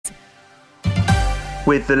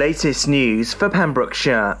With the latest news for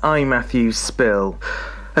Pembrokeshire, I'm Matthew Spill.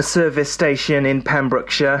 A service station in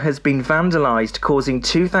Pembrokeshire has been vandalised, causing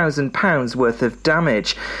 £2,000 worth of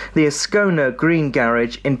damage. The Ascona Green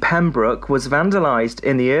Garage in Pembroke was vandalised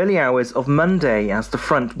in the early hours of Monday as the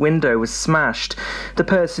front window was smashed. The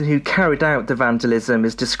person who carried out the vandalism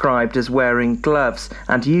is described as wearing gloves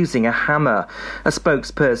and using a hammer. A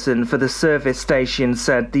spokesperson for the service station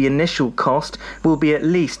said the initial cost will be at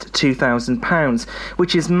least £2,000,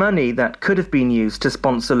 which is money that could have been used to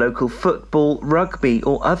sponsor local football, rugby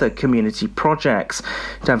or other community projects.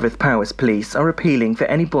 Dyfed Powys Police are appealing for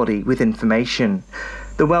anybody with information.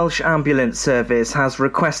 The Welsh Ambulance Service has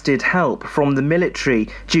requested help from the military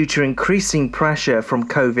due to increasing pressure from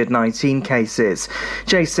COVID-19 cases.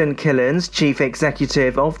 Jason Killens, Chief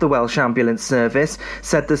Executive of the Welsh Ambulance Service,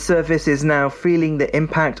 said the service is now feeling the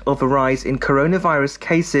impact of a rise in coronavirus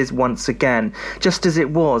cases once again, just as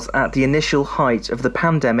it was at the initial height of the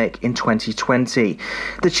pandemic in 2020.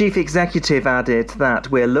 The Chief Executive added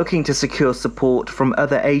that we're looking to secure support from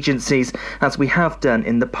other agencies, as we have done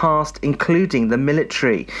in the past, including the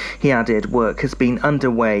military. He added work has been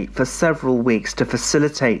underway for several weeks to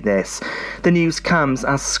facilitate this. The news comes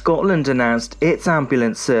as Scotland announced its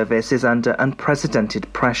ambulance service is under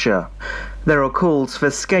unprecedented pressure. There are calls for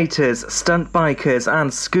skaters, stunt bikers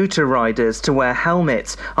and scooter riders to wear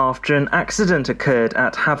helmets after an accident occurred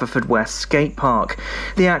at Haverfordwest Skate Park.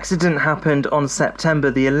 The accident happened on September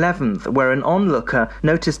the 11th, where an onlooker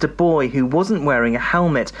noticed a boy who wasn't wearing a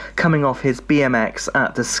helmet coming off his BMX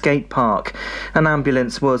at the skate park. An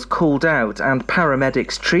ambulance was called out and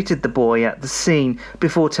paramedics treated the boy at the scene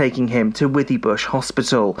before taking him to Withybush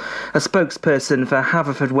Hospital. A spokesperson for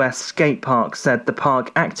Haverfordwest Skate Park said the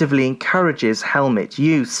park actively encourages helmet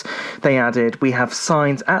use. They added, "We have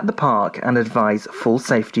signs at the park and advise full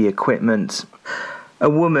safety equipment." A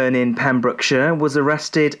woman in Pembrokeshire was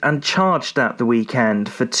arrested and charged at the weekend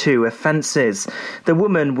for 2 offences. The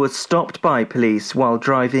woman was stopped by police while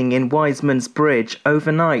driving in Wiseman's Bridge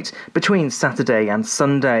overnight between Saturday and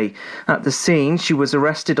Sunday. At the scene, she was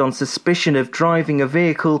arrested on suspicion of driving a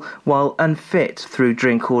vehicle while unfit through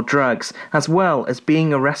drink or drugs, as well as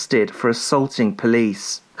being arrested for assaulting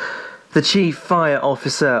police. The Chief Fire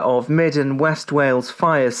Officer of Mid and West Wales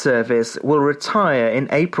Fire Service will retire in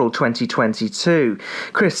April 2022.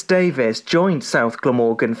 Chris Davis joined South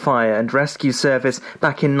Glamorgan Fire and Rescue Service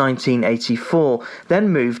back in 1984, then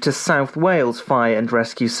moved to South Wales Fire and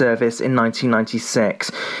Rescue Service in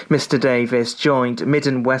 1996. Mr Davis joined Mid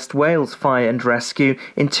and West Wales Fire and Rescue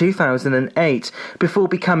in 2008 before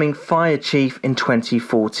becoming Fire Chief in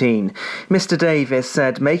 2014. Mr Davis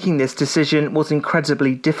said making this decision was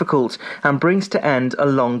incredibly difficult and brings to end a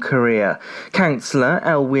long career. Councillor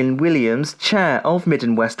Elwyn Williams, Chair of Mid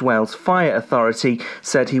and West Wales Fire Authority,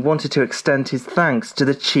 said he wanted to extend his thanks to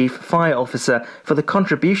the Chief Fire Officer for the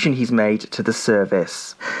contribution he's made to the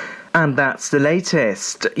service. And that's the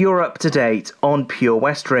latest. You're up to date on Pure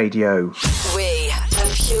West Radio. We are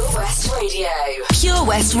Pure West Radio. Pure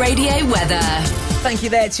West Radio weather. Thank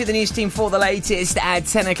you there to the news team for the latest at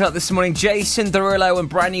 10 o'clock this morning. Jason Derulo and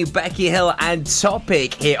brand new Becky Hill and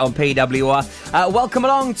Topic here on PWR. Welcome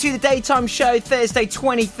along to the daytime show, Thursday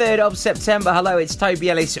 23rd of September. Hello, it's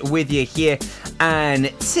Toby Ellis with you here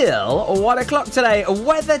until 1 o'clock today.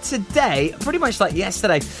 Weather today, pretty much like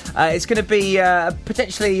yesterday. It's going to be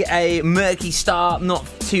potentially a murky start, not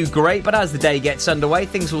too great, but as the day gets underway,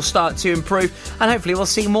 things will start to improve and hopefully we'll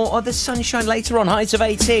see more of the sunshine later on, highs of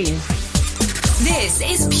 18. This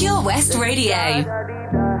is Pure West Radio.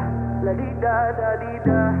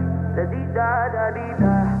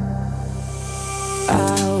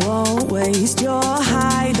 I won't waste your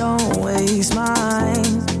high, don't waste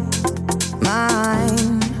mine.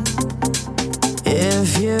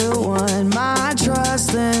 If you want my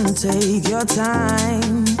trust, then take your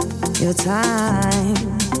time.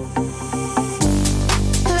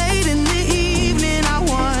 Late in the evening, I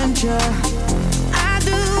want you.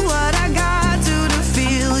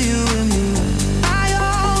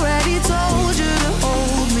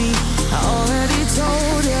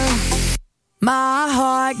 My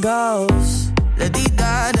heart goes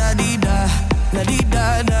la-dee-da-da-dee-da,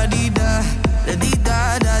 la-dee-da-da-dee-da,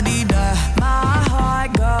 la-dee-da-da-dee-da. My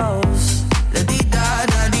heart goes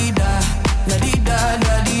la-dee-da-da-dee-da,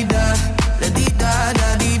 la-dee-da-da-dee-da,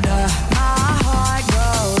 la-dee-da-da-dee-da. My heart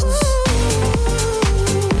goes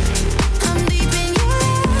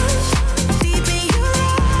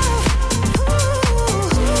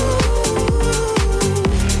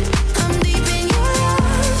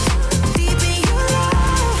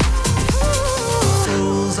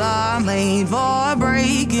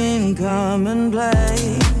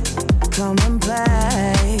come and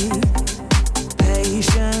play.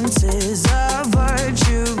 Patience is a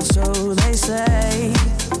virtue, so they say,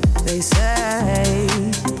 they say.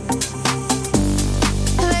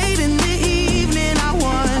 Late in the evening, I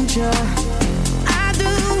want you. I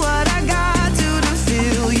do what I got to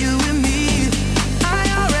feel you in me. I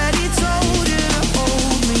already told you to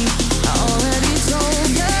hold me. I already told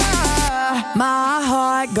you. My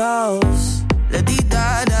heart goes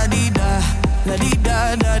la-dee-da, da-dee-da,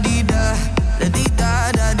 la-dee-da, da-dee-da,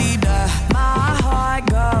 la-dee-da, da-dee-da. My heart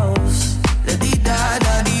goes la-dee-da,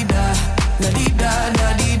 da-dee-da, la-dee-da,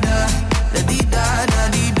 da-dee-da, la-dee-da,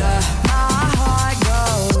 da-dee-da. My heart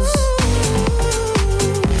goes.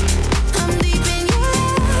 I'm deep in your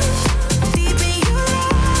love, deep in your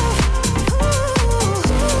love.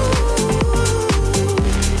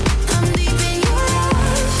 I'm deep in your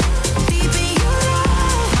love, deep in your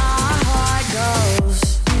love. My heart goes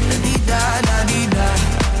la-dee-da, da-dee-da,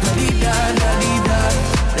 la-dee-da, da-dee-da,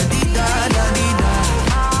 la-dee-da, da-dee-da.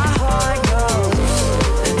 My heart goes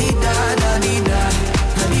la-dee-da, da-dee-da,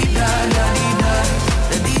 la-dee-da, da-dee-da,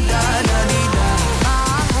 la-dee-da, da-dee-da.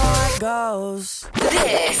 My heart goes.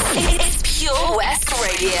 This is Pure West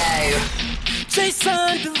Radio.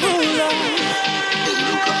 Jason Derulo.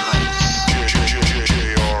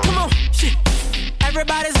 Come on, shit.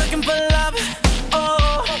 Everybody's looking for love.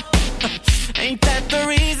 Oh, ain't that the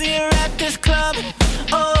reason you're at this club?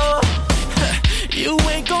 Oh, you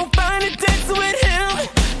ain't gon' find a dance with him.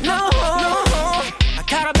 No, I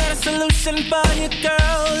got a better solution for you, girl.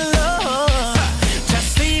 Oh,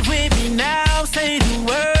 just leave with me now. Say the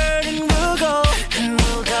word and we'll go.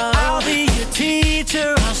 I'll be your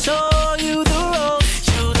teacher. I'll show you the ropes.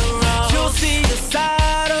 You'll see a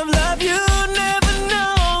side of love you never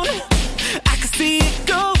known. I can see it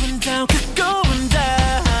going down, going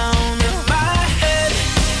down. In my head,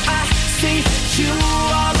 I see you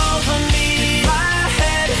all over me. My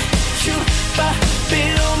head, you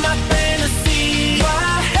fulfill my fantasy.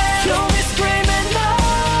 My head, you'll be screaming no.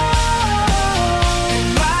 In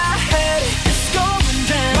my head, it's going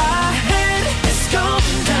down. My head, it's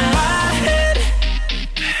going down. My head,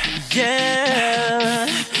 yeah.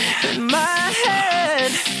 In my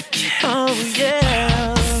head, oh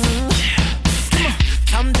yeah.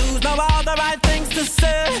 Some dudes know all the right things to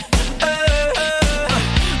say.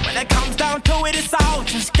 When it comes down to it, it's all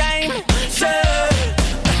just game. Yeah.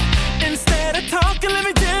 Instead of talking, let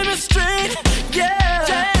me demonstrate. Yeah.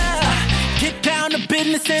 Get down to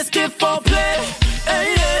business and skip for play.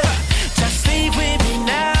 Yeah. Just leave with me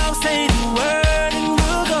now. Say the word and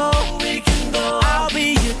we'll go. I'll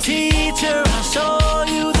be your teacher. I'll show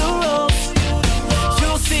you the ropes.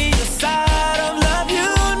 You'll see a side of love you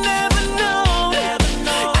never know.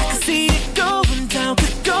 I can see it going down,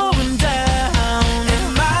 going down. In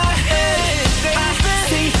my head, I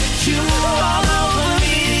see you all over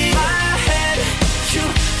me. My head, you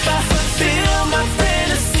fulfill my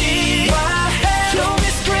fantasy. My head, you'll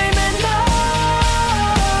be screaming no.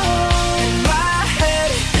 In my head,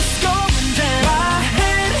 it's going down. My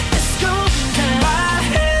head, it's going down. My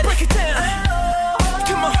head, break it down.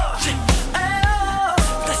 Come on,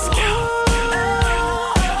 let's go.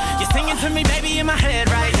 You're singing to me, baby, in my head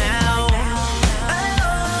right now.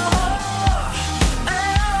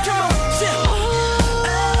 Come on,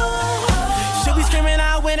 she'll be screaming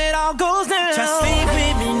out when it all goes down. Just leave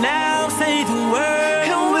with me now, say the word,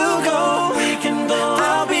 and we'll go. We can go.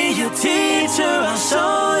 I'll be your teacher, I'll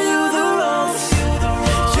show you the ropes.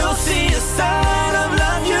 You'll see a side of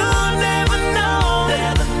love you never know.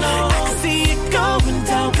 I can see it going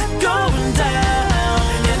down, going down.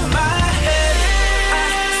 In my head, I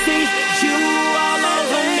see you all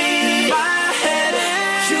over me. My head,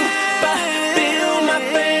 you fulfill my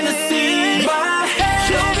fantasy. My head,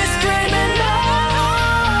 you'll be screaming no.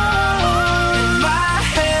 In my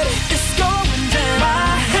head, it's going down.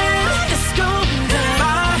 My head, it's going down.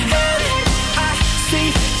 My head, I see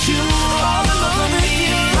you all over me.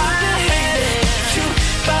 My head, you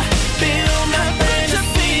fulfill my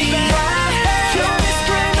fantasy. My head, you'll be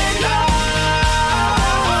screaming no.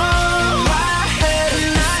 My head,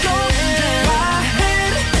 it's going down. My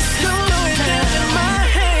head, it's going down. My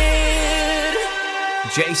head.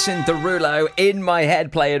 Jason Derulo, In My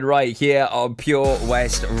Head, playing right here on Pure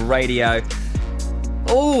West Radio.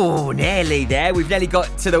 Oh, nearly there. We've nearly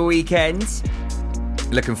got to the weekend.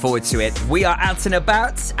 Looking forward to it. We are out and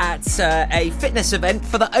about at a fitness event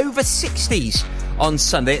for the over 60s on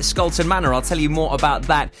Sunday at Scolton Manor. I'll tell you more about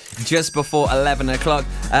that just before 11 o'clock.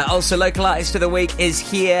 Also, local artist of the week is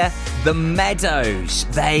here, The Meadows.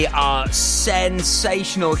 They are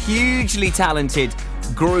sensational, hugely talented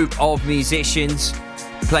group of musicians.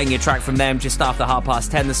 playing your track from them just after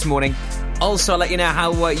 10:30 this morning. Also, I'll let you know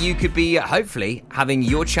how you could be, hopefully, having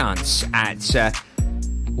your chance at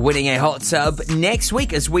winning a hot tub next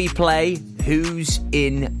week as we play Who's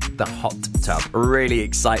in the Hot Tub. Really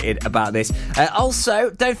excited about this.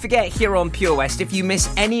 Also, don't forget, here on Pure West, if you miss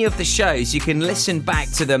any of the shows, you can listen back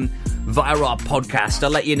to them via our podcast. I'll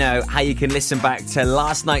let you know how you can listen back to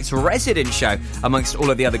last night's Resident show amongst all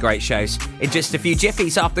of the other great shows in just a few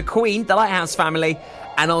jiffies after Queen, the Lighthouse Family,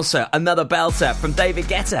 and also another belter from David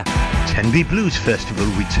Guetta. Tenby Blues Festival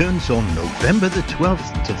returns on November the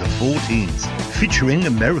 12th to the 14th, featuring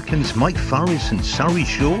Americans Mike Farris and Sari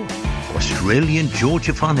Shaw, Australian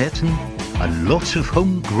Georgia Van Etten, and lots of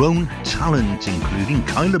homegrown talent, including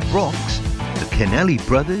Kyla Brox, the Kennelly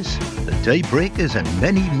Brothers, the Daybreakers, and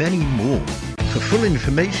many, many more. For full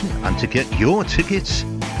information and to get your tickets,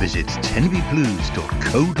 visit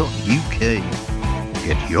tenbyblues.co.uk.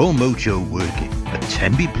 Get your mojo working at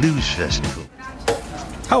Tenby Blues Festival.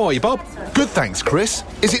 How are you, Bob? Good, thanks, Chris.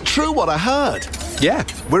 Is it true what I heard? Yeah,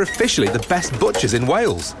 we're officially the best butchers in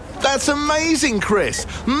Wales. That's amazing, Chris.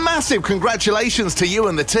 Massive congratulations to you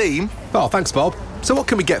and the team. Oh, thanks, Bob. So what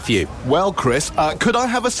can we get for you? Well, Chris, could I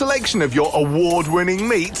have a selection of your award-winning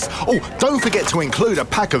meats? Oh, don't forget to include a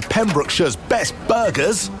pack of Pembrokeshire's best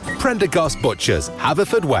burgers. Prendergast Butchers,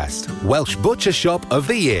 Haverfordwest, Welsh Butcher Shop of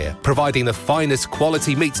the Year, providing the finest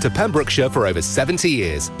quality meats to Pembrokeshire for over 70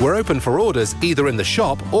 years. We're open for orders either in the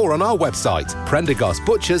shop or on our website,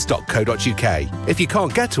 prendergastbutchers.co.uk. If you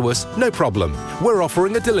can't get to us, no problem. We're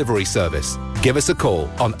offering a delivery service. Give us a call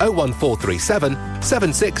on 01437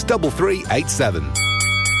 763387.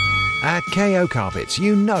 At KO Carpets,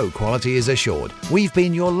 you know quality is assured. We've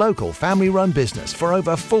been your local family-run business for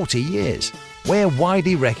over 40 years. We're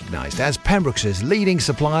widely recognised as Pembrokeshire's leading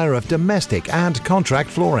supplier of domestic and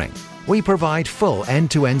contract flooring. We provide full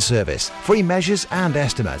end-to-end service, free measures and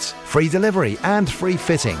estimates, free delivery and free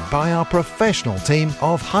fitting by our professional team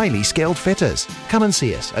of highly skilled fitters. Come and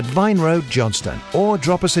see us at Vine Road, Johnston, or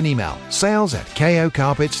drop us an email,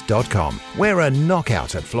 sales@kocarpets.com. We're a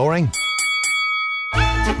knockout at flooring.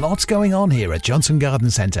 Lots going on here at Johnson Garden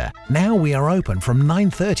Centre. Now we are open from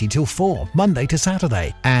 9:30 till 4, Monday to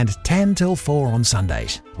Saturday, and 10 till 4 on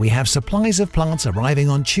Sundays. We have supplies of plants arriving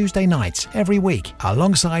on Tuesday nights every week,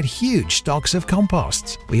 alongside huge stocks of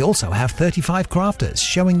composts. We also have 35 crafters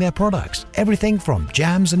showing their products, everything from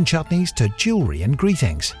jams and chutneys to jewellery and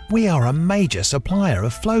greetings. We are a major supplier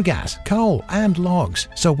of flow gas, coal and logs,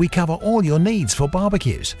 so we cover all your needs for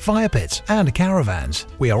barbecues, fire pits and caravans.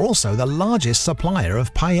 We are also the largest supplier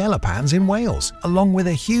of paella pans in Wales, along with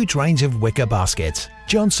a huge range of wicker baskets.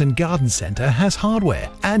 Johnson Garden Centre has hardware,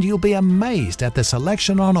 and you'll be amazed at the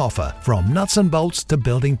selection on offer, from nuts and bolts to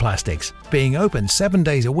building plastics. Being open 7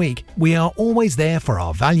 days a week, we are always there for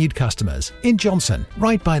our valued customers. In Johnson,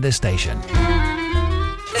 right by the station.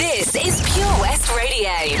 This is Pure West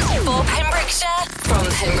Radio for Pembrokeshire, from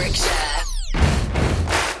Pembrokeshire.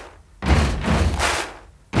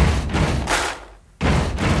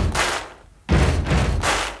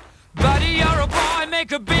 Buddy, you're a boy,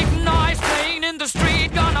 make a big noise, playing in the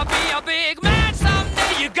street, gonna be a big man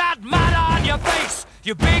someday. You got mud on your face,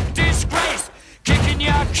 you big disgrace, kicking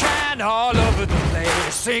your can all over the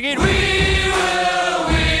place, singing, we will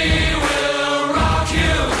rock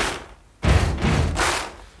you.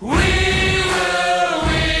 We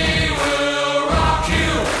will rock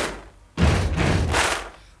you.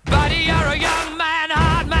 Buddy, you're a young man,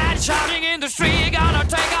 hard man, shouting in the street, gonna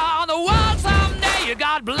take on the world someday. You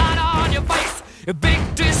got blood on your face, a big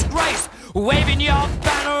disgrace, waving your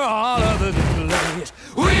banner all over the place.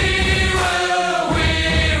 We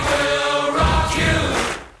will rock you.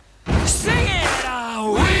 Sing it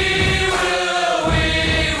out. We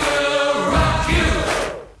will rock you.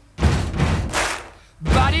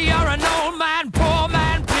 Buddy, you're an old man, poor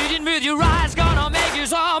man, pleading with your eyes, gonna make you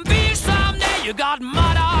zombie someday. You got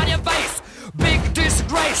mud on your face, big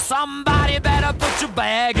disgrace, somebody better put your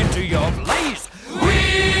bag into your place.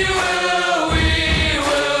 We will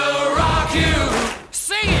rock you.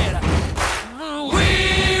 Sing it. We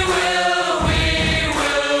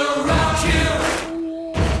will rock you.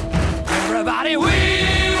 Everybody, we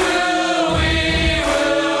will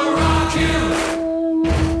rock you.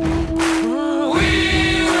 We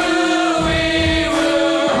will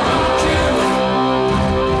rock you.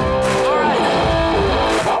 All right.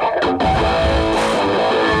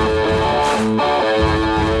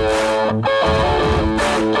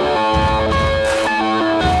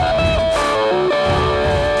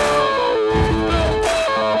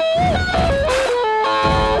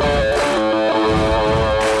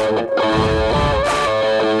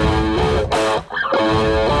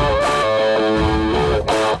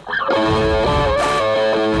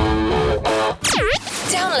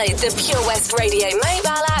 the Pure West Radio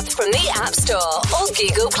mobile app from the App Store or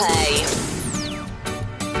Google Play.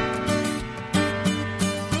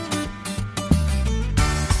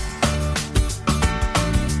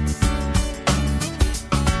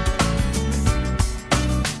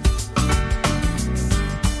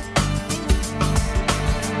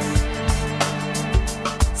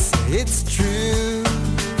 It's true,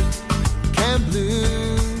 can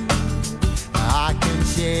blue, I can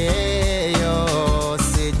share your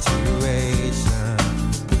situation.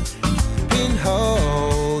 Keeping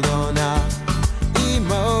hold on our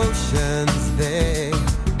emotions, they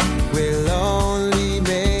will only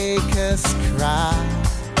make us cry.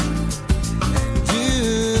 And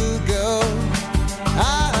you go,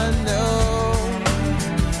 I know,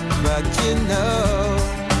 but you know,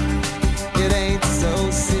 it ain't so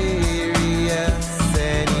serious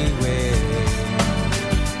anyway.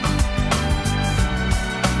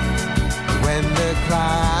 When the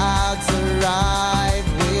clouds arrive,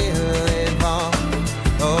 we'll live on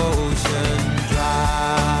ocean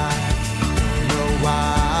drive. Don't know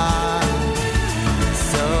why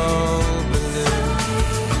so blue.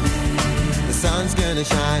 The sun's gonna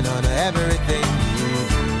shine on everything you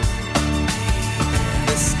do.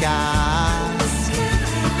 The sky's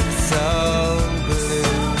so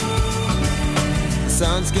blue. The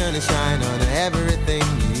sun's gonna shine on everything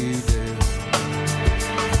you do.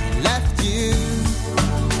 Left you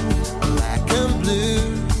black and blue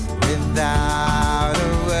without a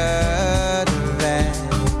word of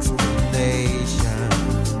explanation.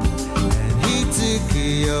 And he took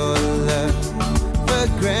your love for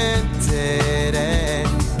granted, and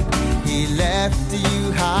he left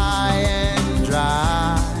you high and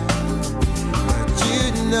dry. But you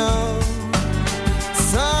know,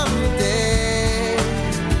 someday,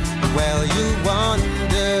 well, you'll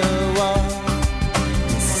wonder what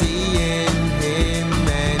you see in him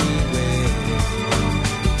anyway.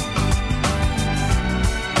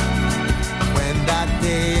 When that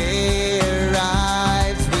day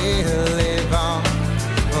arrives, we'll live on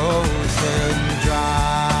ocean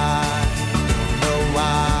drive. Don't know why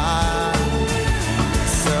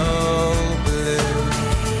so blue.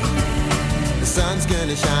 The sun's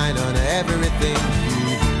gonna shine on everything you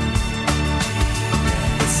do.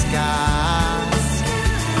 The sky's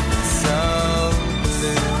so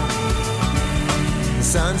blue. The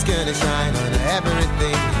sun's gonna shine on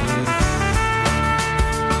everything you do.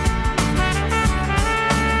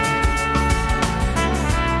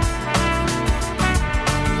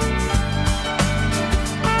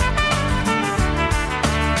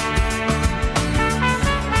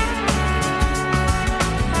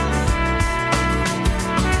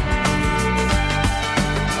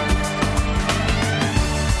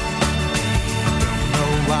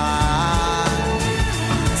 Know why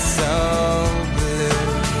so blue.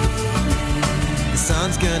 The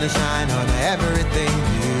sun's gonna shine on everything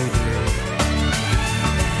you do.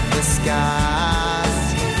 The sky's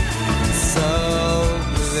so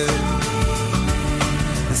blue.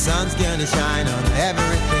 The sun's gonna shine on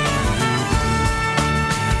everything you do.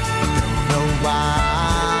 Don't know why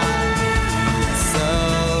so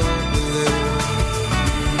blue.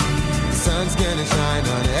 The sun's gonna shine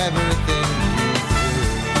on everything you do.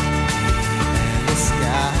 And the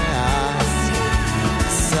sky's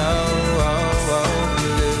so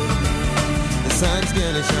blue. The sun's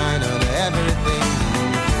gonna shine on everything you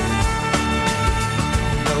do.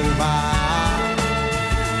 Know why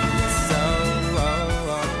so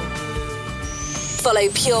blue. Follow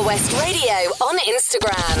Pure West Radio on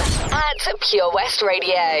Instagram at Pure West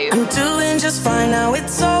Radio. I'm doing just fine now,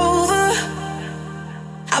 it's over.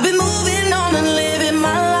 I've been moving on and living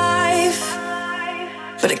my life,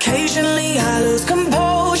 but occasionally I lose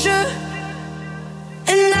composure,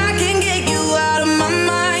 and I can get you out of my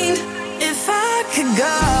mind. If I could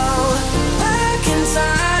go back in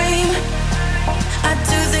time, I'd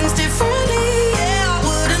do things differently, yeah, I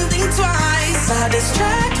wouldn't think twice. I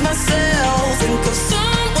distract myself, think of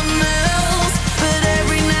someone else, but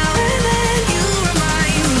every now and then you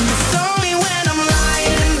remind me. It's only when I'm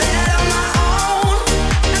lying in bed on my own,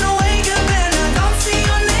 and I wake up and I don't see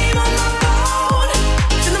your name on my phone.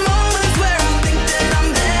 In the moments where I think that I'm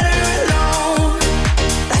dead,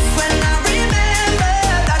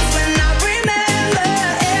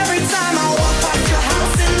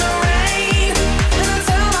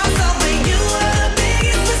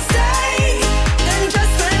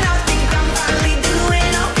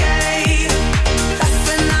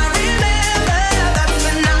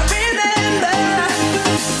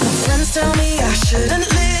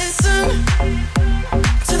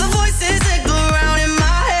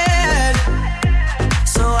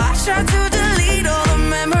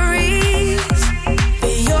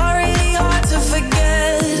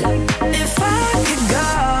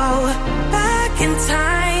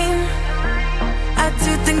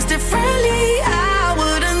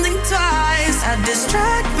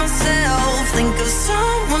 distract myself, think of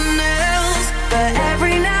someone else. But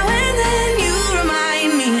every now and then you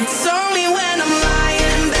remind me it's only when I'm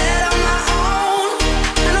lying in bed on my own,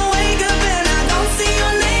 and I wake up and I don't see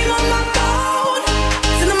your name on my phone.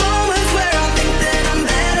 It's in the moments where I think that I'm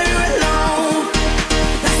better alone.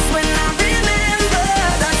 That's when I remember,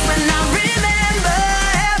 that's when I remember.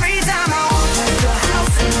 Every time I walk out your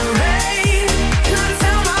house in the rain, and I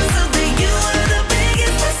tell myself that you were the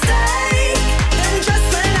biggest mistake. Then just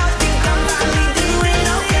when I think I'm finally doing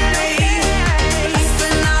okay, that's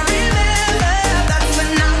when I remember, that's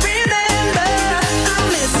when I remember. I'm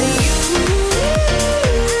missing you.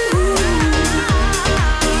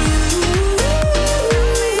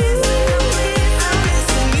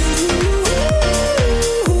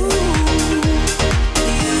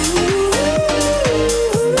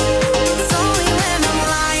 It's only when I'm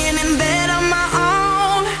lying in bed on my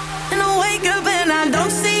own, and I wake up and I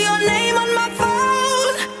don't see your name on my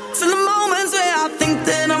phone. It's in the moments where I think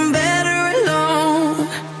that I'm better alone.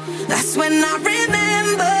 That's when I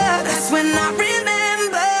remember, that's when I remember.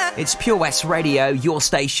 It's Pure West Radio, your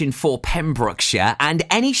station for Pembrokeshire, and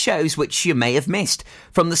any shows which you may have missed.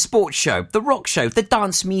 From the sports show, the rock show, the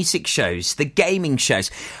dance music shows, the gaming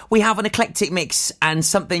shows. We have an eclectic mix and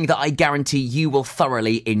something that I guarantee you will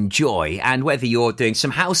thoroughly enjoy. And whether you're doing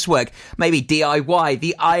some housework, maybe DIY,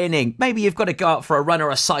 the ironing, maybe you've got to go out for a run or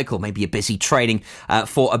a cycle, maybe you're busy training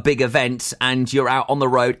for a big event and you're out on the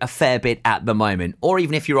road a fair bit at the moment, or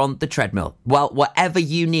even if you're on the treadmill. Well, whatever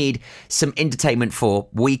you need some entertainment for,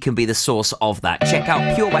 we can be the source of that. Check out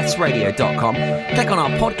purewestradio.com, click on our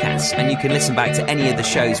podcasts, and you can listen back to any of the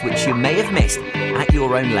shows which you may have missed at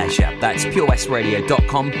your own leisure. That's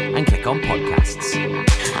purewestradio.com and click on podcasts.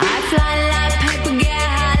 I fly like paper, get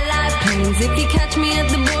high like planes. If you catch me at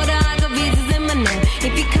the border, I got visas in my name.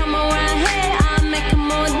 If you come around here, I'll make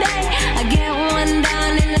them all day. I get one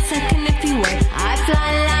down in a second if you wait. I fly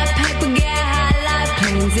like paper, get high like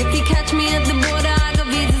planes. If you catch me at the border, I got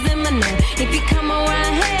visas in my name. If you come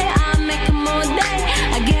around here, I'll make them all day.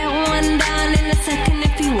 I get one down in a second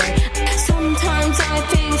if you wait. Sometimes I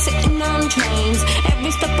think sitting on trains.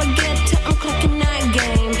 Every step I get to, I'm clocking that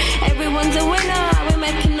game. Everyone's a winner, we're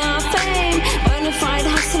making our fame. Bonafide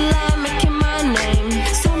hustler, making my name.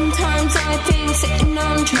 Sometimes I think sitting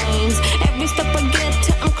on trains. Every step I get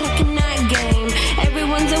to, I'm clocking that game.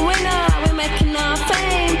 Everyone's a winner, we're making our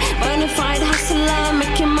fame. Bonafide hustler,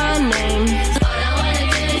 making my name. All I wanna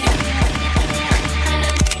do is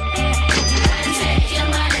take your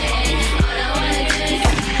money. All I wanna do is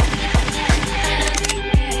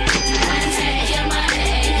take your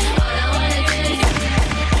money. All I wanna do is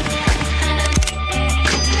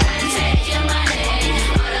take your money.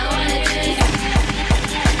 All I wanna do is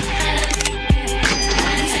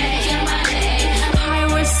take your money.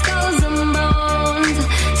 Pirates, skulls and bones,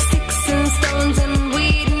 sticks and stones and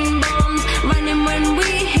weed and bombs, running when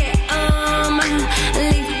we hit 'em.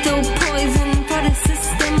 Lethal poison for the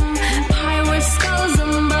system. Pirates, skulls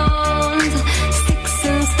and bones, sticks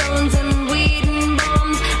and stones and weed and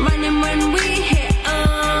bombs, running when we hit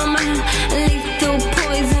 'em. Lethal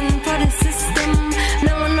poison for the system.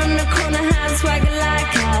 No one on the corner has swagger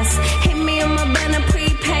like us. Hit me on my banner,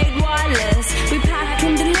 prepaid wireless. We pack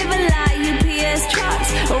and deliver like UPS trucks.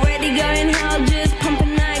 Already going hell, just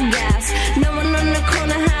pumping that gas. No one on the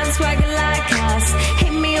corner has swagger like us.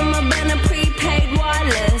 Hit me on my banner, prepaid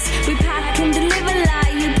wireless. We pack and deliver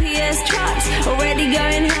like UPS trucks. Already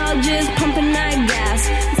going hell, just pumping that gas.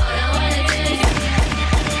 All I wanna do is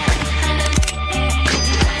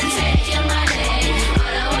take your money.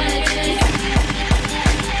 All I wanna do is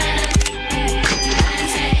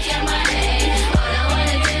take your money. All I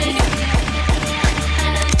wanna do is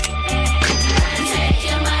take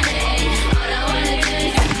your money. All I wanna do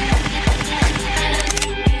is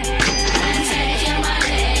take your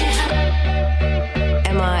money.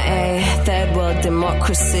 MIA, third world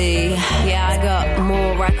democracy. Yeah, I got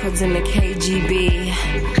more records than the KGB.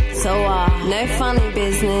 So, no funny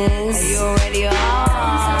business. You already are.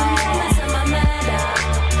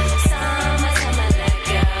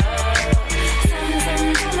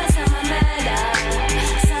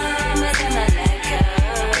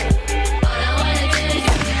 All I wanna do is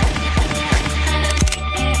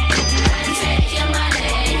take your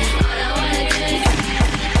money. All I wanna do is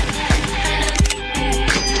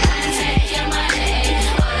take your money.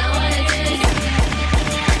 All I wanna do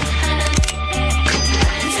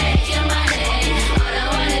is take your money. All I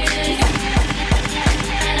wanna do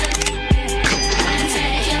is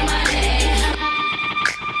take your money.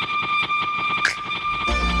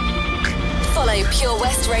 Follow Pure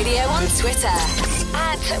West Radio on Twitter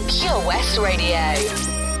at Pure West Radio.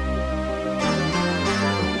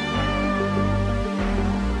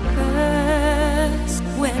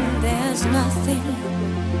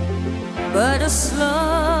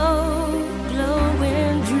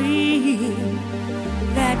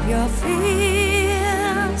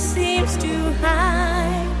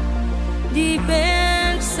 deep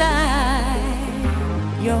inside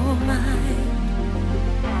your mind.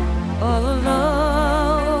 All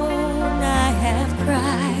alone I have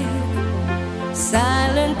cried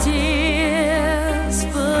silent tears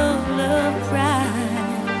full of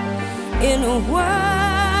pride in a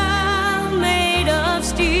world made of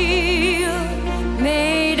steel,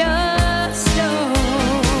 made of stone.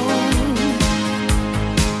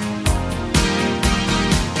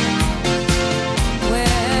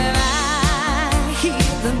 Where I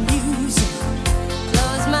hear the music,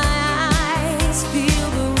 close my eyes, feel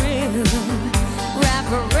the rhythm, wrap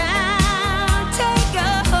around, take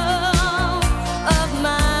a hold of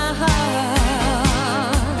my heart.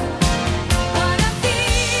 What a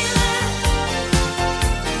feeling,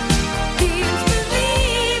 feels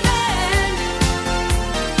believing.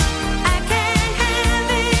 I can't have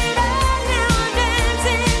it all now, I'm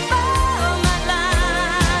dancing for my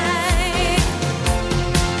life.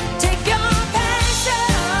 Take your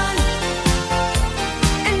passion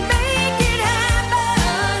and make it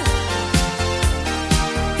happen.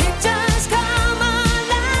 Pictures come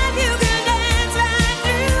alive, you can dance right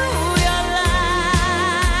through your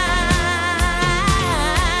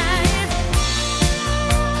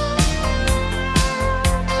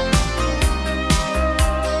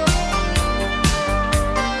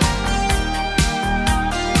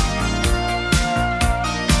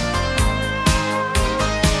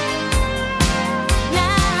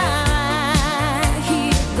I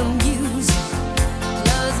hear the music,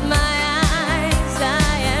 close my eyes,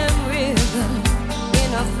 I am rhythm.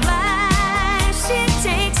 In a flash, it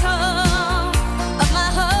takes hold of my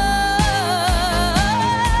heart.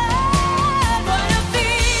 What a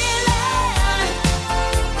feeling,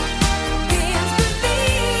 feels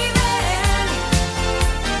believing.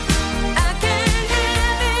 I can't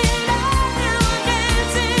have it all now, I'm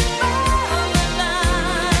dancing for my life.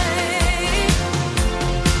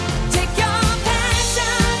 Take your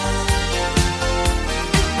passion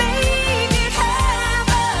and make it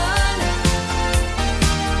happen.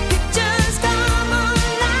 Pictures come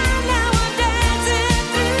alive, now I'm dancing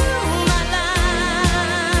through my life.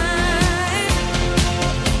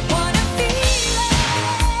 What a feeling.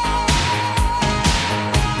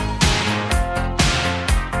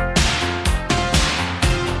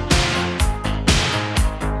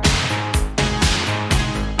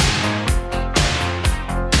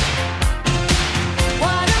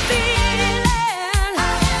 What a feeling.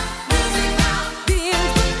 Music now,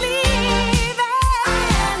 feels believing.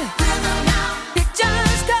 Rhythm now,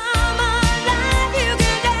 pictures come alive, you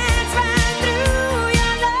can dance right through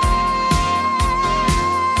your life.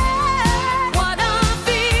 What a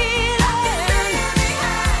feeling. I can really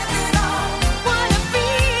have it all. What a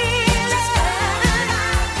feeling.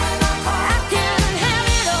 I can have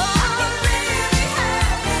it all. I can really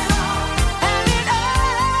have it all. Have it all.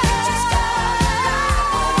 Just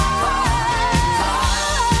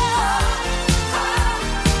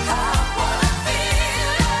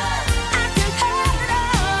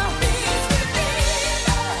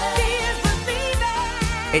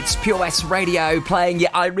It's Pure West Radio playing your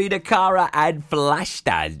Irina Cara and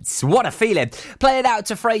Flashdance. What a feeling. Play it out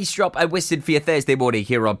to Phrase Drop and Whistled for your Thursday morning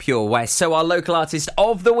here on Pure West. So our local artist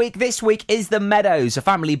of the week this week is The Meadows, a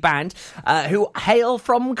family band who hail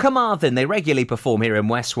from Carmarthen. They regularly perform here in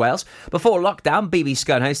West Wales. Before lockdown, BB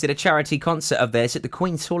Scone hosted a charity concert of theirs at the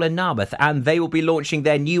Queen's Hall in Narberth, and they will be launching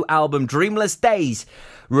their new album, Dreamless Days,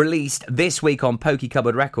 released this week on Pokey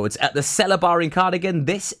Cupboard Records at the Cellar Bar in Cardigan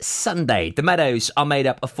this Sunday. The Meadows are made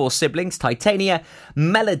up of 4 siblings, Titania,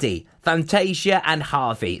 Melody, Fantasia and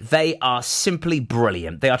Harvey. They are simply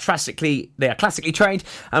brilliant. They are classically trained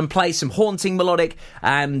and play some haunting melodic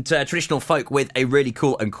and traditional folk with a really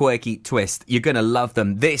cool and quirky twist. You're going to love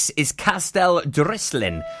them. This is Castell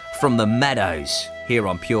Drislin from The Meadows here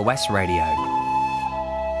on Pure West Radio.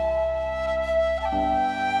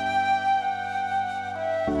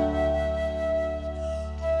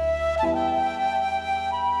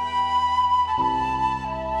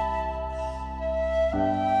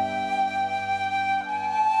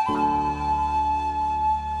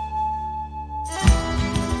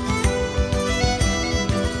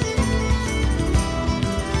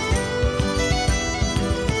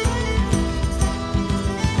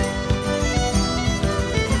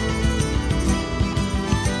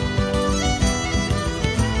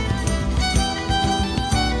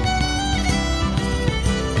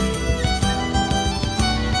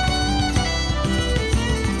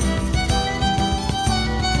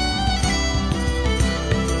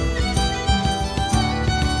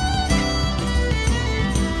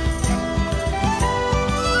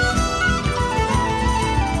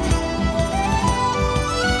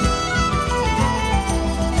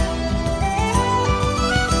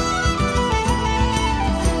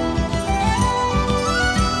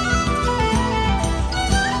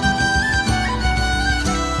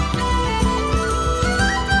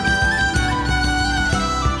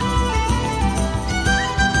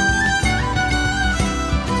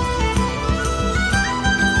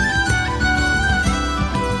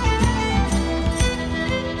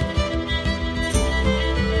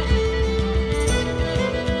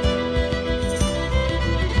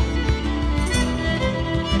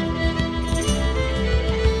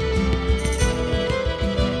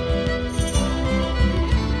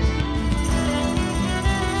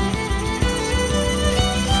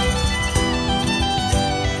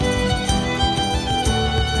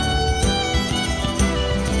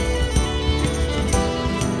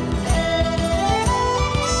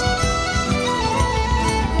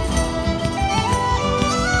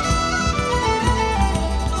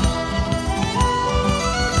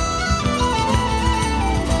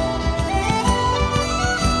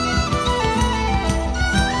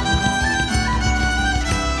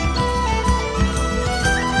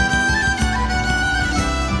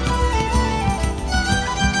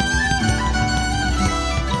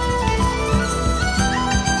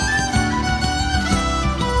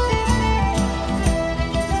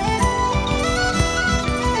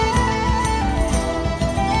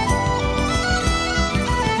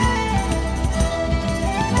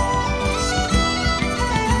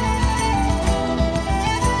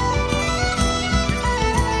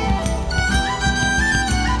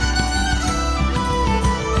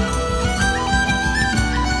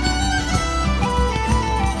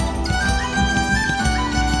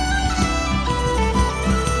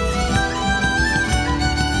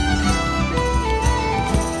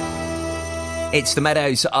 It's The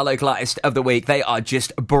Meadows, our local artist of the week. They are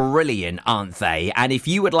just brilliant, aren't they? And if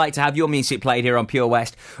you would like to have your music played here on Pure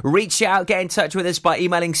West, reach out, get in touch with us by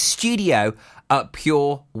emailing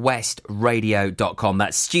studio@purewestradio.com.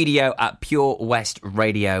 That's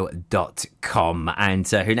studio@purewestradio.com. And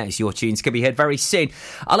who knows, your tunes could be heard very soon.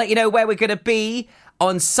 I'll let you know where we're going to be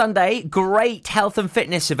on Sunday. Great health and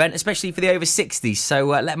fitness event, especially for the over 60s. So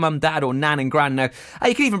let mum, dad or nan and gran know.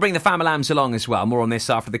 You can even bring the family lambs along as well. More on this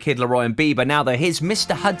after the Kid Laroi and Bieber. Now though, here's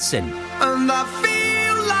Mr. Hudson. And I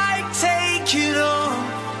feel like taking off.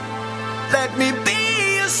 Let me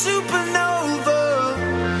be a supernova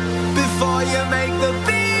before you make the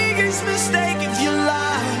biggest mistake of your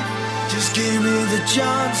life. Just give me the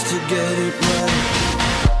chance to get it right.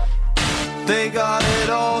 They got it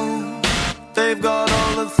all. They've got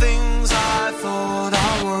all the things I thought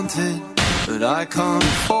I wanted, but I can't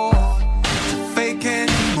afford to fake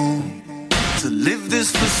anymore. To live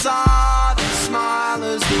this facade and smile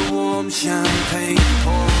as the warm champagne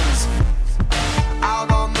pours.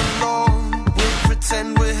 Out on the lawn, we'll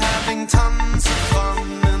pretend we're having tons of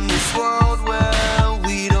fun in this world where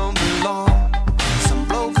we don't belong. Some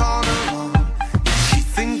bloke on her own, is she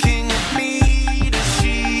thinking of me? Does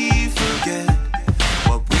she forget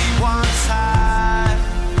what we once had?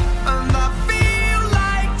 And I feel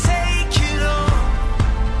like taking on.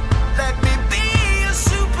 Let me be a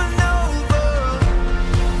supernova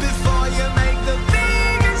before you make the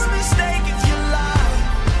biggest mistake of your life.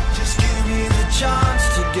 Just give me the chance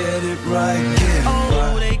to get it right.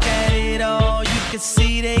 Oh, they get it all. You can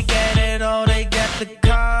see they get it all. They got the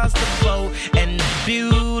cars, the boat, and the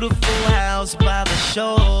beautiful house by the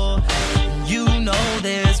shore. You know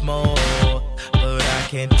there's more, but I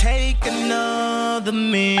can't take another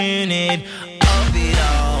minute of it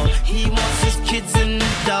all. He wants his kids and the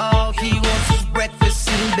dog. He wants his breakfast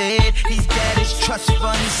in bed. He's got his trust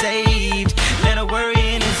fund saved. Let a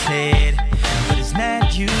worry in his head, but it's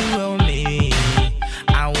not you or me.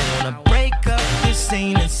 I wanna break up this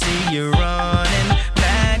scene and see you running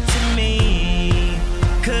back to me.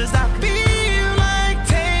 'Cause I feel like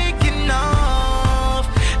taking off.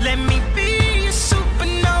 Let me be a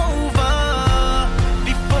supernova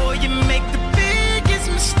before you make the biggest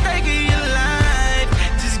mistake of your life.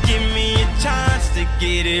 Just give me a chance to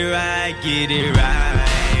get it right, get it right.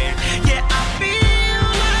 Yeah, I feel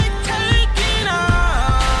like taking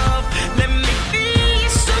off. Let me be a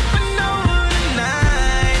supernova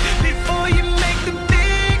tonight before you make the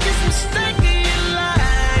biggest mistake of your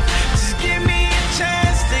life. Just give me a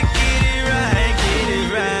chance to get it right, get it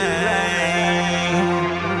right.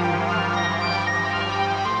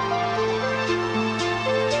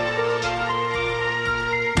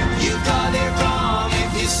 You got it wrong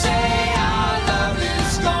if you say our love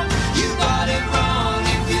is gone. You got it wrong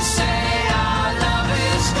if you say our love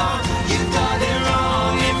is gone. You got it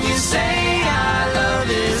wrong if you say our love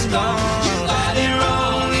is gone. You got it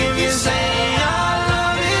wrong if you say our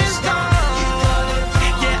love is gone.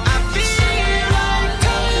 Yeah, I feel like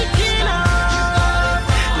taking off.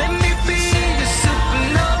 Let me be the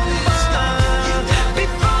supernova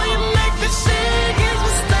before you make the biggest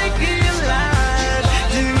mistake of your life. Just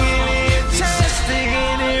give me a chance to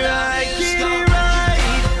get it right, get it right.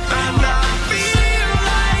 And I feel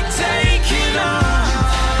like taking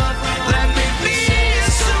off. Let me be a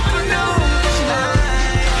supernova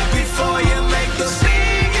tonight before you make the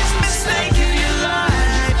biggest mistake of your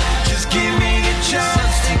life. Just give me a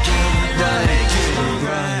chance to get it right, get it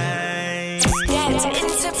right. Get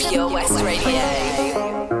into Pure West Radio.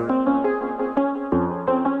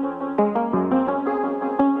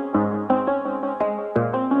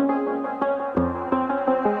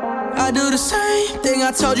 I do the same thing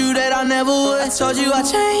I told you that I never would. I told you I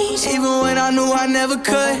changed, even when I knew I never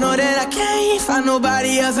could. Know that I can't find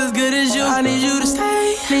nobody else as good as you. I need you to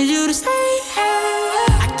stay, need you to stay.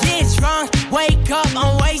 I get drunk, wake up,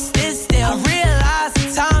 I'm wasted still. I realize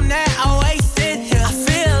the time that I wasted here. I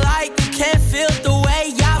feel like you can't feel the way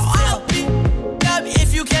I feel. Up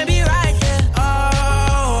if you can be right here.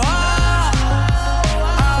 Oh, oh,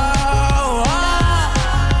 oh,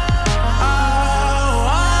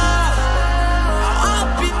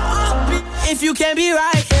 oh, if you can't be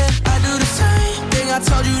right here. I do the same thing I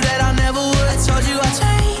told you that I never would. I told you I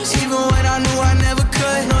changed, even when I knew I never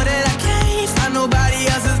could. Know that I can't find nobody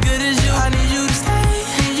else as good as you. I need you to stay,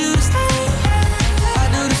 need you to stay. I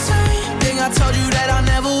do the same thing I told you that I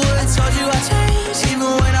never would. I told you I changed,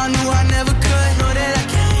 even when I knew I never could. Know that I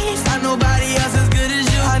can't find nobody else as good as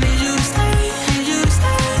you. I need you to stay, need you to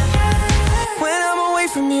stay. When I'm away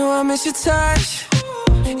from you, I miss your touch.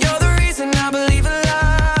 You're the reason I believe in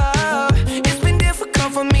love. It's been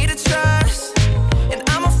difficult for me to trust, and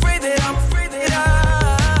I'm afraid that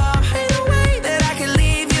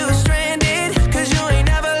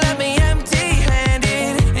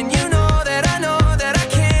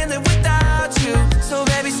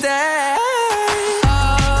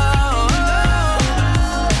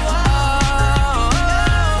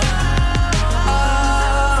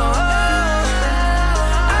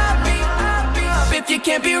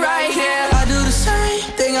can't be right here. I do the same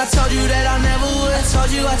thing I told you that I never would. I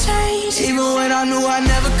told you I changed, even when I knew I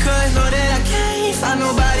never could. Know that I can't find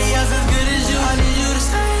nobody else as good as you. I need you to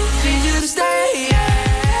stay, need you to stay,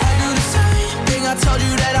 yeah. I do the same thing I told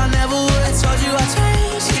you that I never would. I told you I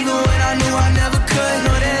changed, even when I knew I never could.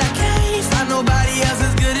 Know that I can't find nobody else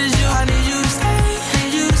as good as you. I need you to stay,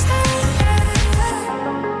 need you to stay.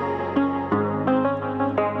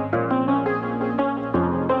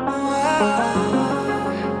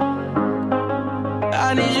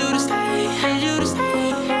 I need you to stay, need you to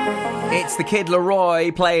stay. It's the Kid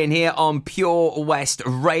Leroy playing here on Pure West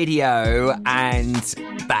Radio, and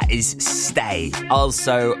that is Stay.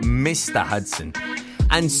 Also, Mr. Hudson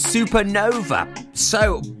and Supernova.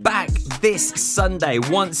 So, back this Sunday,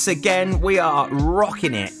 once again, we are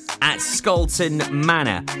rocking it at Scolton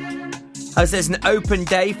Manor. As there's an open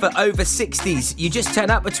day for over 60s. You just turn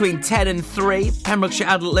up between 10 and 3. Pembrokeshire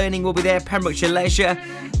Adult Learning will be there, Pembrokeshire Leisure.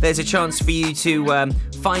 There's a chance for you to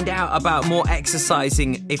find out about more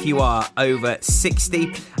exercising if you are over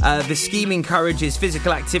 60. The scheme encourages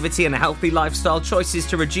physical activity and a healthy lifestyle, choices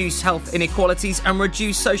to reduce health inequalities and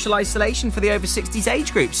reduce social isolation for the over 60s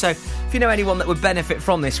age group. So if you know anyone that would benefit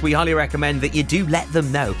from this, we highly recommend that you do let them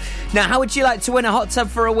know. Now, how would you like to win a hot tub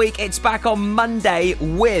for a week? It's back on Monday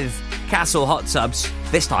with Castle Hot Tubs.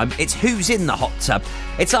 This time, it's Who's in the Hot Tub.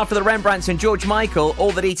 It's after the Rembrandts and George Michael.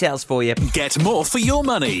 All the details for you. Get more for your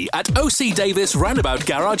money at OC Davis Roundabout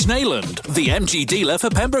Garage Neyland, the MG dealer for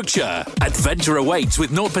Pembrokeshire. Adventure awaits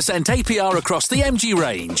with 0% APR across the MG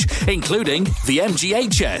range, including the MG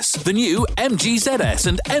HS, the new MG ZS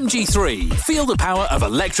and MG3. Feel the power of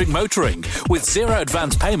electric motoring with zero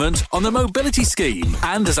advance payment on the mobility scheme.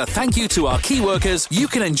 And as a thank you to our key workers, you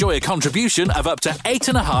can enjoy a contribution of up to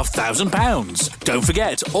 £8,500. Don't forget,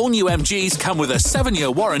 all new MGs come with a 7-year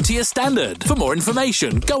warranty as standard. For more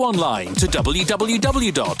information, go online to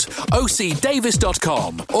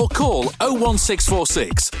www.ocdavis.com or call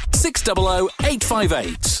 01646 600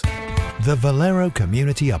 858. The Valero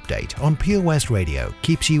Community Update on Pure West Radio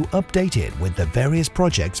keeps you updated with the various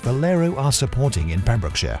projects Valero are supporting in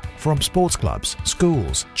Pembrokeshire, from sports clubs,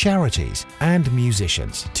 schools, charities and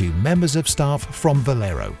musicians to members of staff from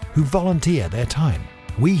Valero who volunteer their time.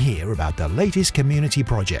 We hear about the latest community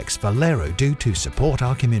projects Valero do to support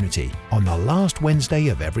our community on the last Wednesday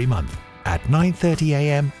of every month at 9:30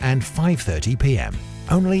 a.m. and 5:30 p.m.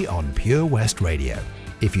 only on Pure West Radio.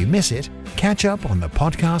 If you miss it, catch up on the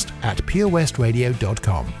podcast at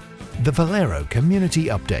purewestradio.com. The Valero Community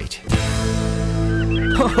Update.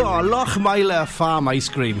 Oh, Lochmeyler Farm Ice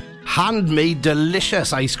Cream. Handmade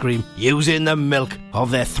delicious ice cream using the milk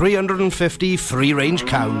of their 350 free-range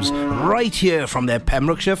cows right here from their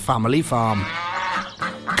Pembrokeshire family farm.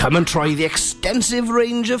 Come and try the extensive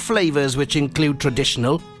range of flavours which include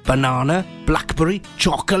traditional, banana, blackberry,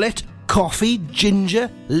 chocolate, coffee, ginger,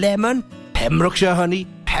 lemon, Pembrokeshire honey,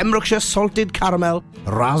 Pembrokeshire salted caramel,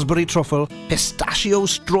 raspberry truffle, pistachio,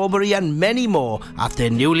 strawberry and many more at their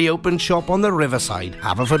newly opened shop on the Riverside,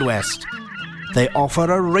 Haverfordwest. They offer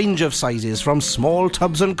a range of sizes from small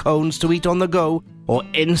tubs and cones to eat on the go or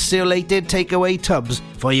insulated takeaway tubs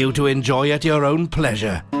for you to enjoy at your own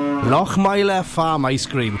pleasure. Lochmeyler Farm Ice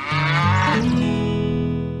Cream.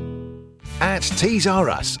 At Tees R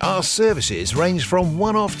Us, our services range from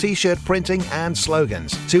one-off t-shirt printing and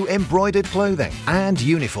slogans to embroidered clothing and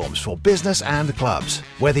uniforms for business and clubs.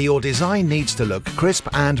 Whether your design needs to look crisp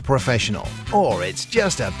and professional or it's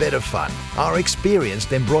just a bit of fun, our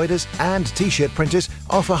experienced embroiders and t-shirt printers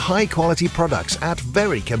offer high-quality products at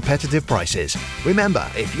very competitive prices. Remember,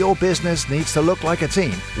 if your business needs to look like a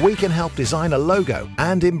team, we can help design a logo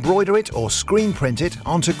and embroider it or screen print it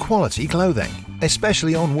onto quality clothing,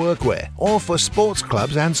 especially on workwear or for sports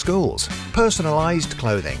clubs and schools. Personalised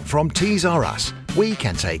clothing from Tees R Us. We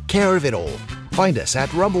can take care of it all. Find us at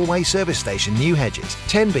Rumbleway Service Station, New Hedges,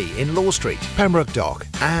 10B in Law Street, Pembroke Dock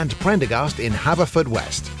and Prendergast in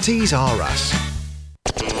Haverfordwest. Tees R Us.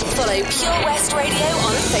 Follow Pure West Radio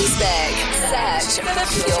on Facebook. Search for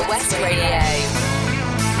Pure West Radio.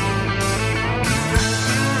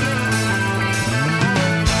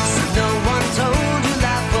 No one told you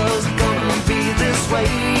life was gonna be this way.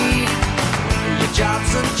 Your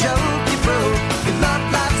job's a joke, you broke, your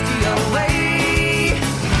love life's to your way.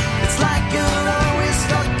 It's like you're always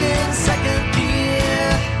stuck in second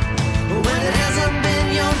gear, when it hasn't been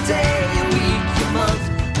your day, your week, your month,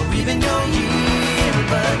 or even your year.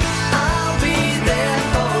 But I'll be there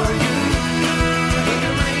for you when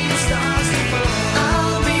the rain starts to fall.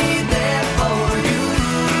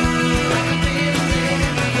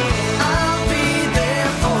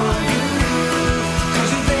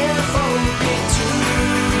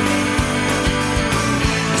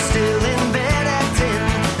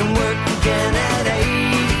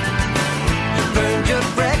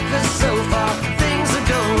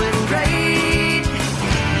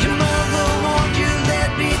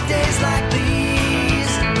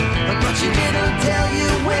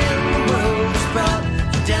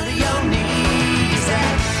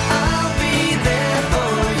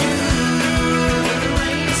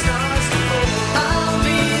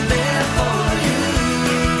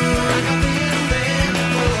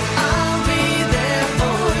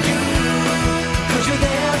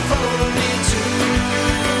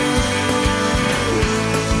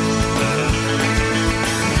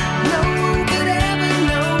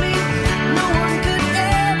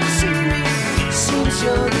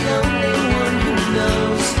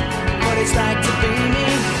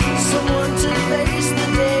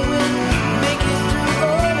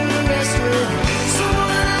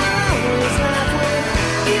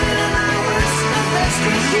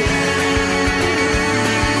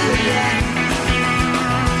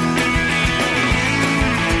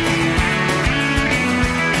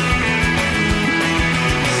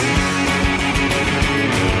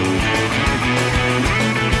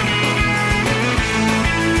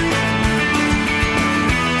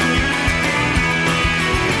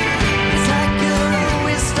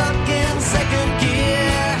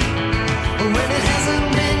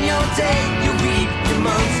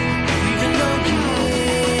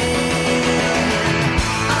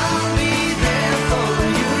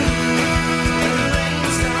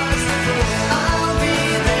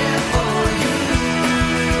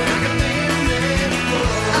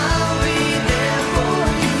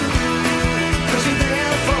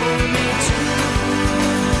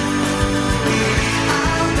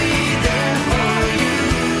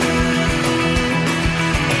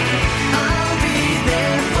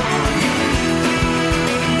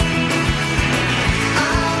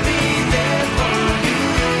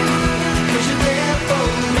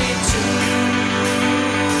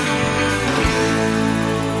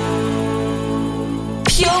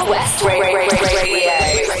 Pure West Radio.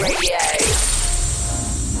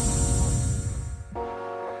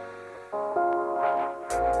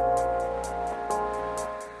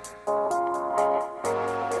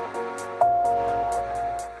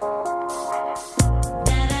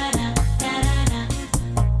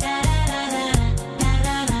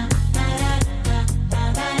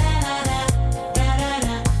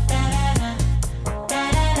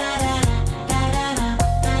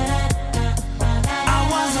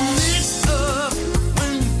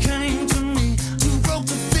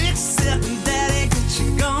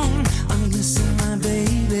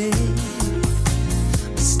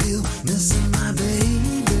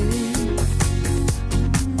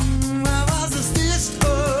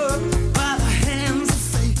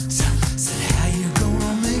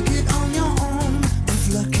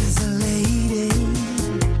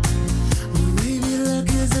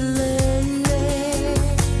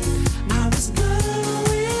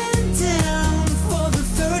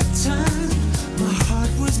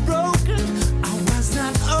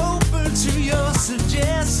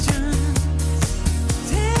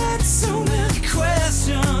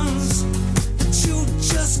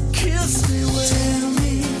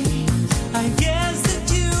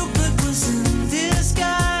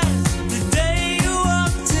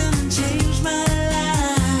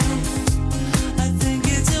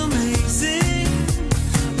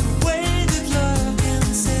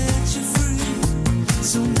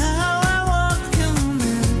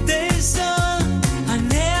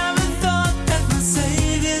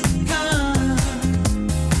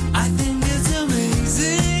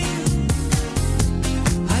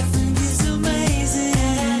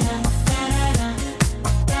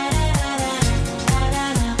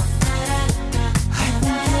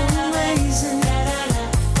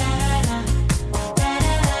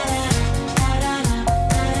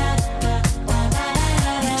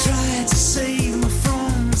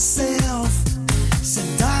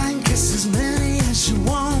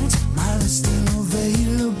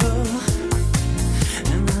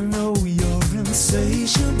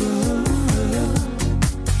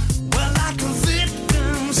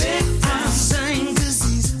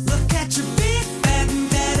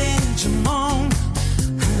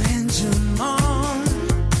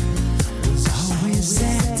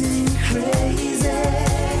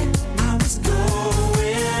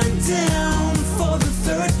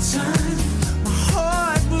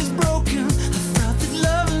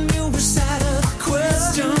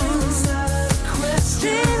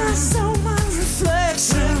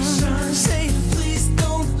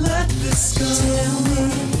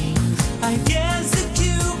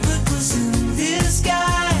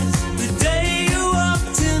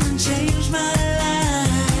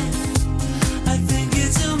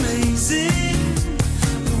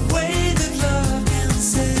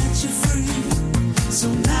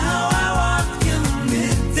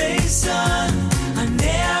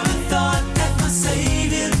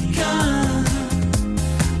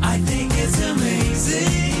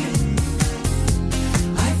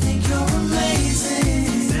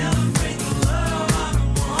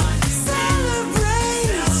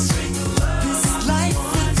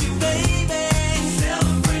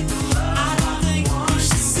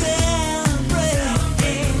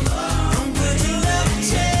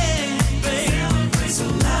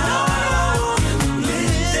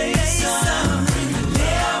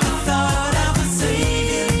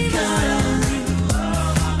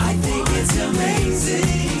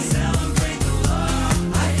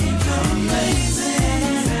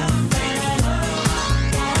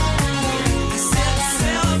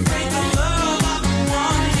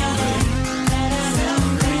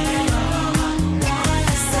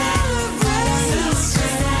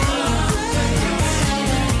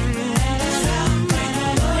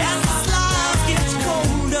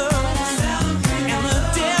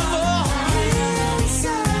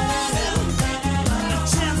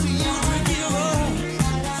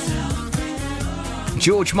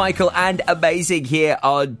 George Michael and Amazing here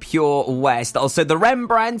on Pure West. Also, the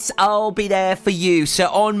Rembrandts, I'll be there for you. So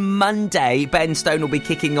on Monday, Ben Stone will be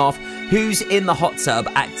kicking off Who's in the Hot Tub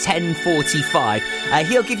at 10:45.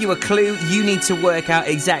 He'll give you a clue. You need to work out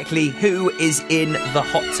exactly who is in the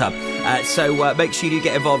hot tub. So make sure you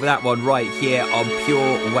get involved with that one right here on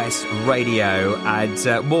Pure West Radio.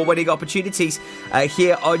 And more winning opportunities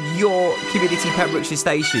here on your community Pembrokeshire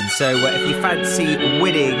station. So if you fancy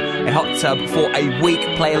winning a hot tub for a week,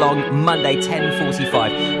 play along Monday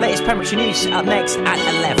 10:45. Latest Pembrokeshire news up next at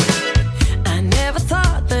 11. I never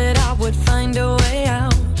thought that I would find a way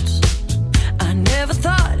out. I never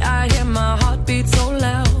thought I'd hear my heartbeat so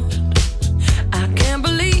loud. I can't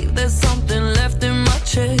believe there's something left in my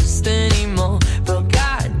chest.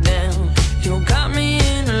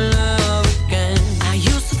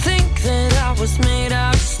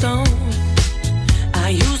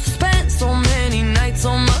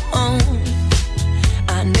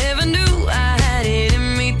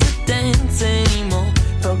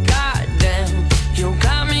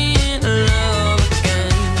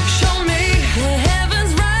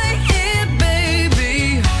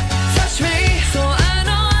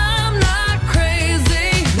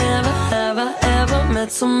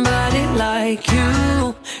 met somebody like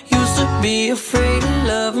you. Used to be afraid of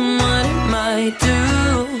love and what it might do.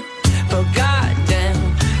 But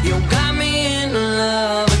goddamn, you got me in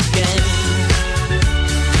love again.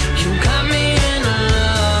 You got me in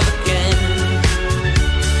love again.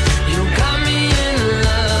 You got me in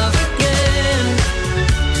love again.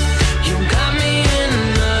 You got me in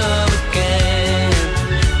love again,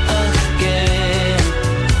 again.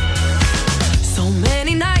 So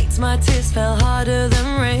many nights my tears fell harder than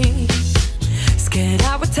rain. Scared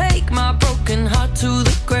I would take my broken heart to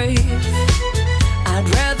the grave. I'd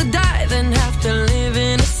rather die than have to live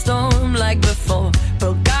in a storm like before.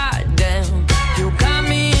 But goddamn, you got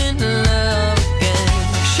me in love again.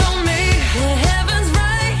 Show me the heavens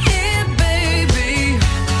right here, baby.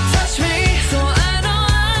 Touch me so I know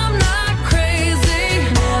I'm not crazy.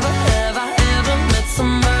 Never have I ever met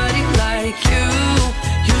somebody like you.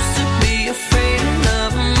 Used to be afraid of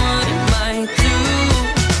love and what it might do.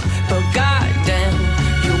 But goddamn,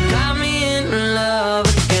 you got me in love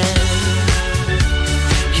again.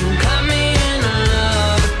 You got me in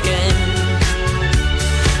love again.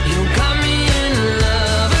 You got me in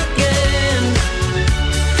love again.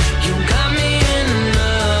 You got me in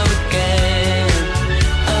love again,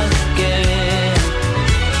 again.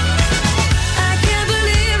 I can't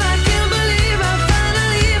believe I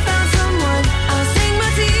finally found someone. I'll sink my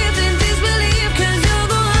teeth in disbelief 'cause you're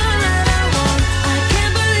the one that I want. I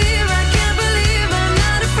can't believe I'm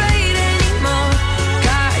not afraid anymore.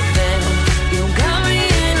 Goddamn, you got me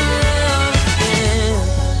in love again.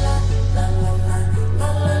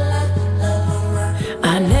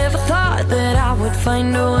 I never thought that I would find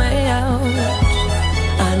a way out.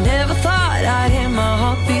 I never thought I'd hear my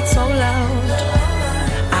heartbeat so loud.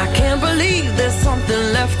 I can't believe there's something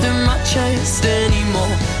left in my chest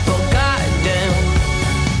anymore. But goddamn,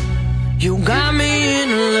 you got me in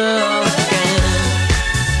love again.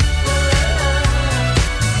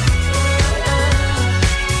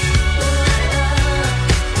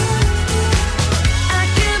 I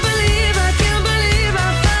can't believe I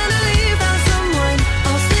finally found someone.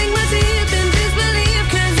 I'll sink my teeth in disbelief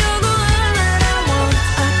 'cause you're the one that I want.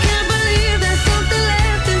 I can't believe there's something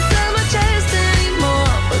left inside my chest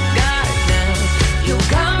anymore. But goddamn, you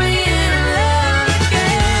got me in love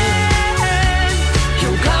again. You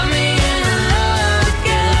got me in love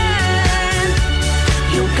again.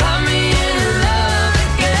 You got me in love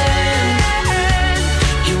again.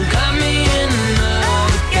 You got me in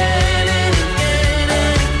love again and again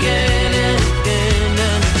and again and again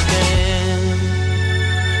and again.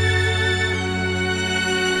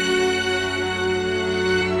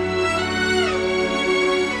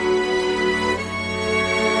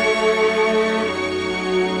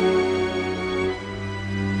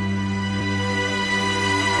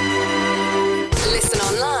 Listen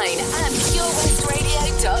online at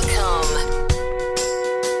purewestradio.com.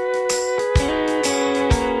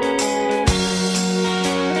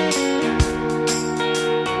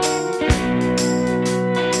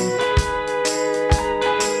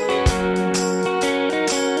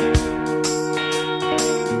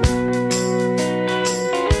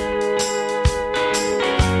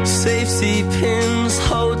 Safety pins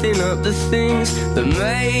holding up the things that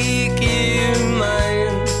make you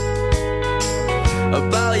mine.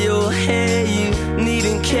 About your hair, you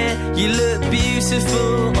needn't care. You look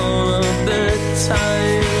beautiful all of the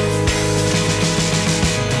time.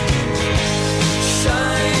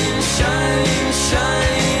 Shine, shine,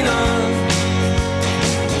 shine on.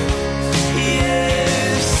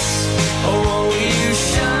 Yes, oh, won't you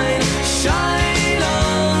shine, shine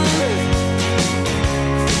on.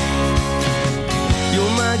 Your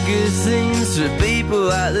magazines with people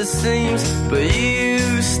at the seams, but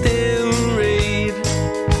you still read.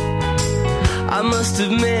 I must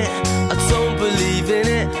admit, I don't believe in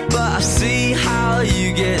it, but I see how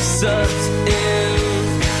you get sucked in.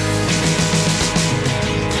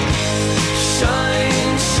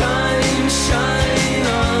 Shine, shine, shine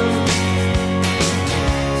on.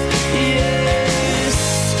 Yes,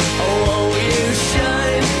 oh, won't you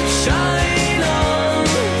shine, shine on.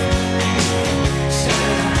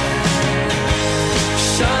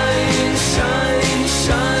 Shine, shine,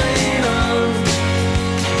 shine on.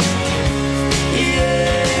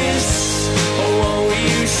 Yes, oh, won't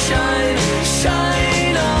you shine,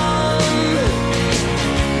 shine on.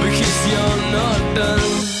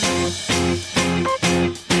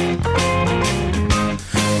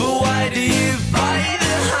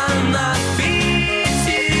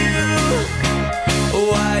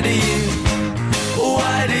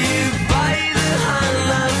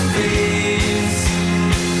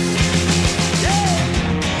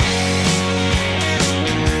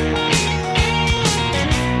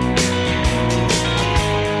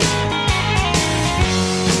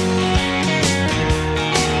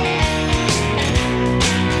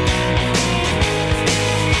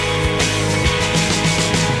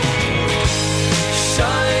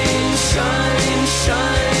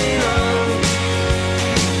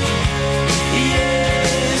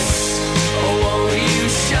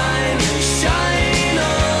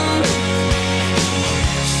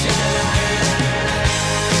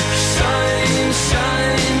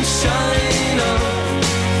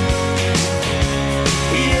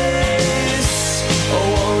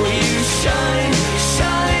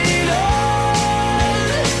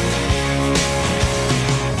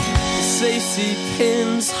 safety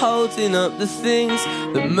pins holding up the things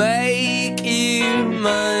that make you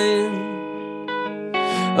mine.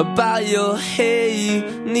 About your hair, you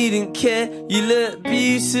needn't care. You look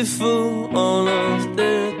beautiful all of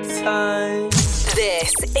the time.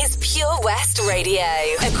 This is Pure West Radio.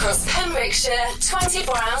 Across Pembrokeshire,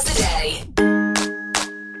 24 hours a day.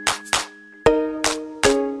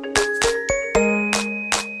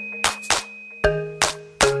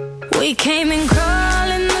 We came in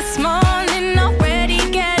crawling this morning, already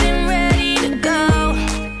getting ready to go.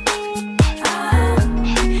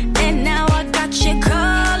 And now I got you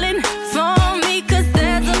calling for me, 'cause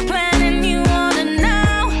there's a plan and you wanna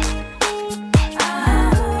know.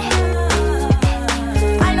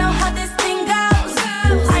 I know how this thing goes.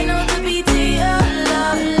 I know the beat to your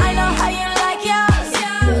love. I know how you like yours.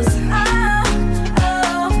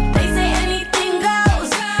 They say anything goes,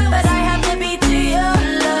 but I have the beat to your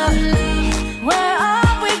love. Where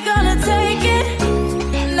are we gonna take it?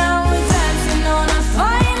 Now we're dancing on a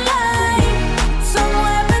fine line,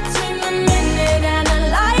 somewhere between a minute and a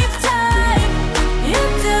lifetime. You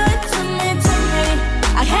do it to me,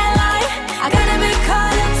 I can't lie, I gotta be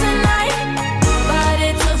caught up tonight, but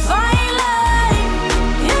it's a fine line.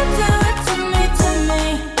 You do it to me,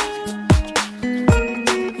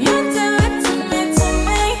 you do it to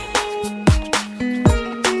me.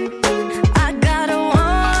 I got a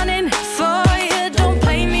warning for you, don't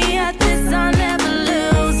play me at this, I'll never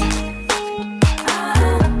lose.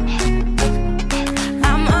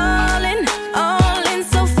 I'm all in,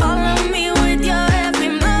 so follow me with your every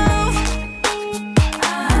move.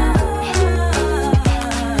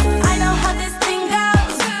 I know how this thing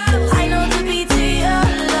goes. I know the beat to your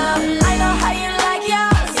love. I know how you like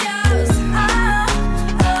yours.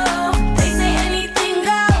 They say anything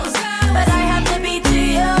goes, but I have the beat to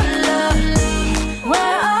your love.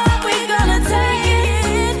 Where are we gonna take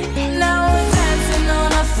it? Now we're dancing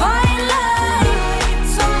on a fine line,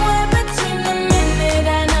 somewhere between a minute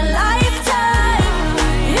and a lifetime.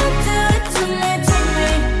 You do it to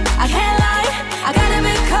me, I can't lie, I gotta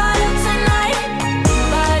be caught up tonight,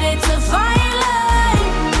 but it's a fine line.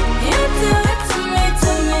 You do it to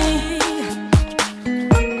me,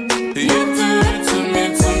 you do it to me,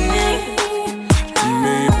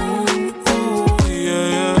 Ooh,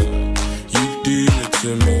 yeah. You do it to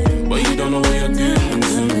me, but you don't know what you're doing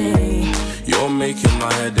to me. You're making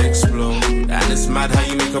my head explode, and it's mad how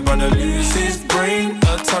you make a brother lose his brain.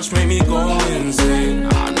 A touch make me go insane.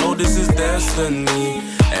 I know this is destiny.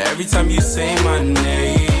 Every time you say my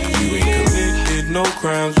name, you ain't committed no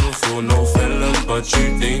crimes before, no felon, but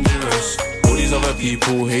you dangerous. All these other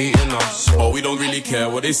people hating us, but we don't really care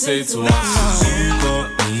what they say to us. 'Cause you got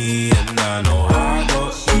me and I know I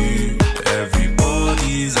got you.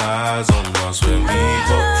 Everybody's eyes on us when we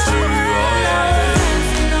got through.